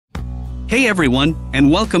Hey everyone, and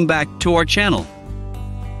welcome back to our channel.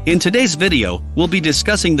 In today's video, we'll be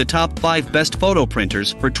discussing the top 5 best photo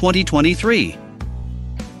printers for 2023.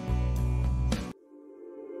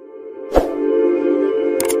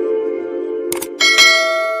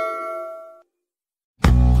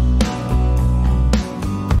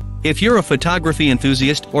 If you're a photography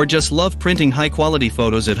enthusiast or just love printing high-quality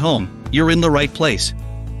photos at home, you're in the right place.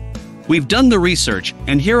 We've done the research,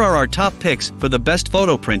 and here are our top picks for the best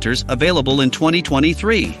photo printers available in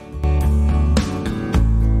 2023.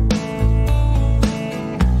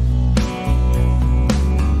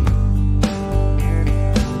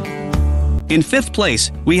 In 5th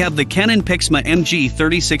place, we have the Canon PIXMA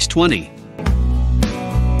MG3620.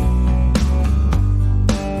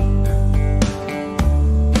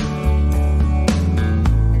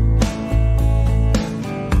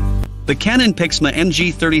 The Canon PIXMA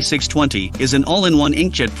MG3620 is an all-in-one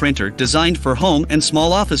inkjet printer designed for home and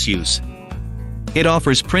small office use. It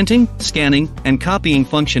offers printing, scanning, and copying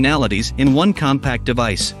functionalities in one compact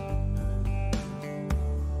device.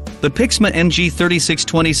 The PIXMA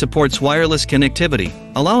MG3620 supports wireless connectivity,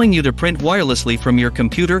 allowing you to print wirelessly from your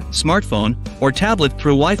computer, smartphone, or tablet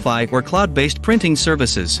through Wi-Fi or cloud-based printing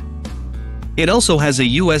services. It also has a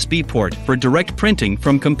USB port for direct printing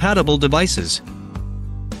from compatible devices.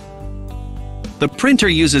 The printer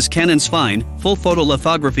uses Canon's fine, full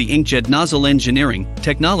photolithography inkjet nozzle engineering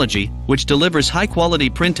technology, which delivers high-quality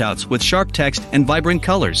printouts with sharp text and vibrant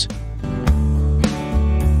colors.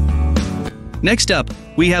 Next up,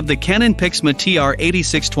 we have the Canon PIXMA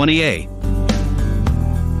TR8620A.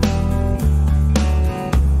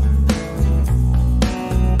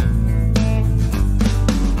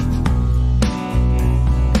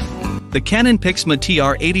 The Canon PIXMA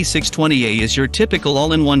TR8620A is your typical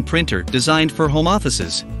all-in-one printer designed for home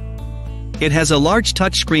offices. It has a large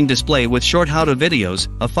touchscreen display with short how-to videos,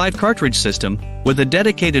 a 5-cartridge system, with a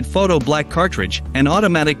dedicated photo black cartridge, and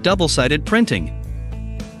automatic double-sided printing.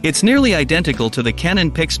 It's nearly identical to the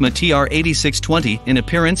Canon PIXMA TR8620 in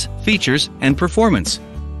appearance, features, and performance.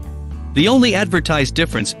 The only advertised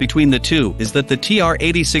difference between the two is that the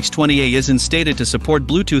TR8620A isn't stated to support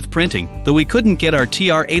Bluetooth printing, though we couldn't get our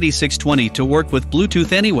TR8620 to work with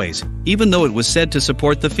Bluetooth anyways, even though it was said to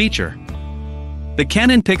support the feature. The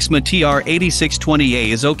Canon PIXMA TR8620A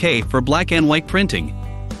is okay for black and white printing.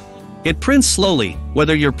 It prints slowly,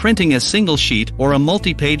 whether you're printing a single sheet or a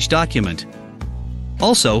multi-page document.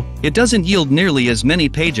 Also, it doesn't yield nearly as many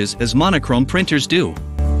pages as monochrome printers do.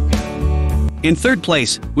 In 3rd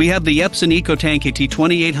place, we have the Epson EcoTank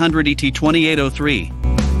ET2800 ET2803.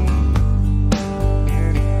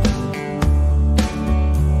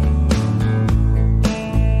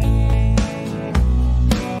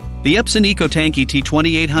 The Epson EcoTank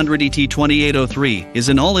ET2800 ET2803 is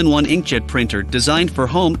an all-in-one inkjet printer designed for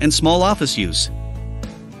home and small office use.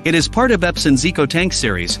 It is part of Epson's EcoTank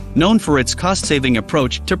series, known for its cost-saving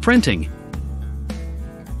approach to printing.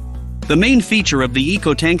 The main feature of the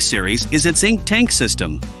EcoTank series is its ink tank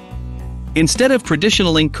system. Instead of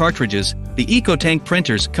traditional ink cartridges, the EcoTank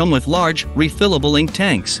printers come with large, refillable ink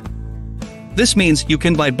tanks. This means you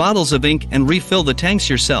can buy bottles of ink and refill the tanks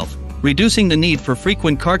yourself, reducing the need for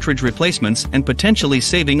frequent cartridge replacements and potentially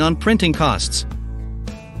saving on printing costs.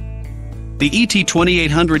 The ET2800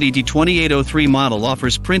 ET2803 model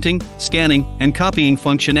offers printing, scanning, and copying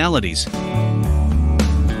functionalities.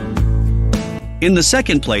 In the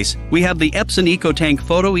 2nd place, we have the Epson EcoTank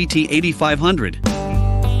Photo ET8500.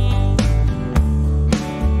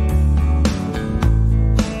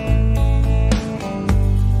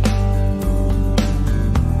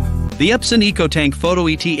 The Epson EcoTank Photo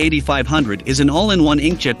ET8500 is an all-in-one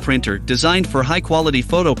inkjet printer designed for high-quality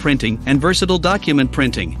photo printing and versatile document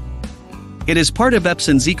printing. It is part of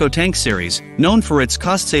Epson's EcoTank series, known for its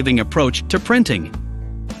cost-saving approach to printing.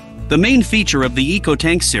 The main feature of the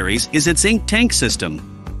EcoTank series is its ink tank system.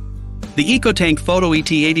 The EcoTank Photo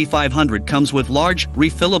ET8500 comes with large,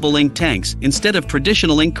 refillable ink tanks instead of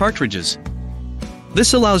traditional ink cartridges.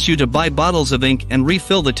 This allows you to buy bottles of ink and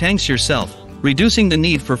refill the tanks yourself, reducing the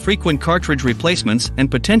need for frequent cartridge replacements and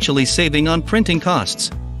potentially saving on printing costs.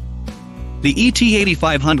 The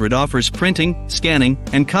ET8500 offers printing, scanning,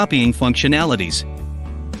 and copying functionalities.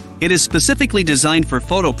 It is specifically designed for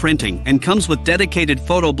photo printing and comes with dedicated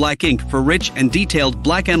photo black ink for rich and detailed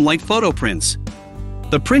black and white photo prints.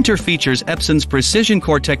 The printer features Epson's Precision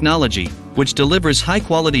Core technology, which delivers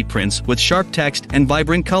high-quality prints with sharp text and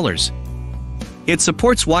vibrant colors. It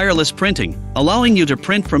supports wireless printing, allowing you to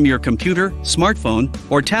print from your computer, smartphone,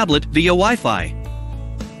 or tablet via Wi-Fi.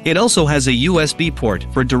 It also has a USB port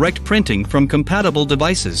for direct printing from compatible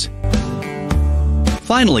devices.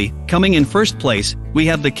 Finally, coming in first place, we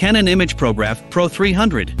have the Canon Imageprograph Pro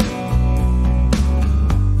 300.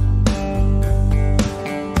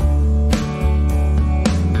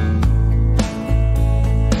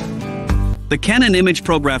 The Canon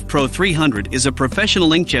Imageprograph Pro 300 is a professional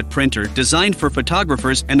inkjet printer designed for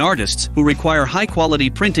photographers and artists who require high-quality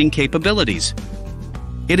printing capabilities.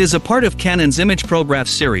 It is a part of Canon's Imageprograph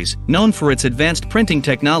series, known for its advanced printing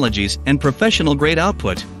technologies and professional-grade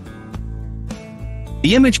output.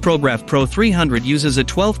 The Imageprograph Pro 300 uses a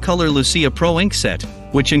 12-color Lucia Pro ink set,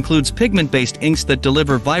 which includes pigment-based inks that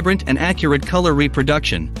deliver vibrant and accurate color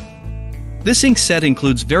reproduction. This ink set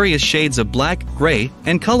includes various shades of black, gray,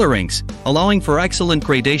 and color inks, allowing for excellent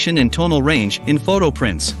gradation and tonal range in photo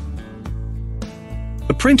prints.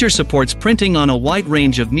 The printer supports printing on a wide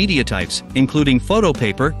range of media types, including photo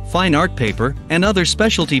paper, fine art paper, and other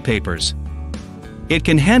specialty papers. It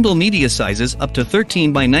can handle media sizes up to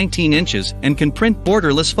 13 by 19 inches and can print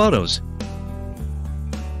borderless photos.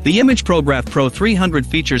 The Imageprograph Pro 300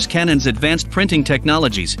 features Canon's advanced printing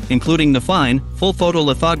technologies, including the fine, full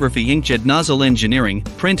photolithography inkjet nozzle engineering,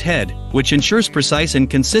 print head, which ensures precise and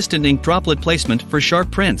consistent ink droplet placement for sharp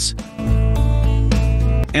prints.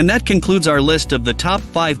 And that concludes our list of the top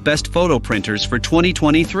 5 best photo printers for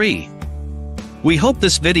 2023. We hope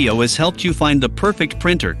this video has helped you find the perfect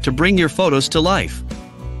printer to bring your photos to life.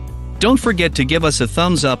 Don't forget to give us a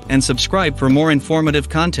thumbs up and subscribe for more informative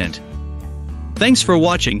content. Thanks for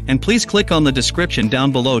watching, and please click on the description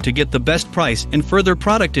down below to get the best price and further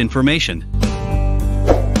product information.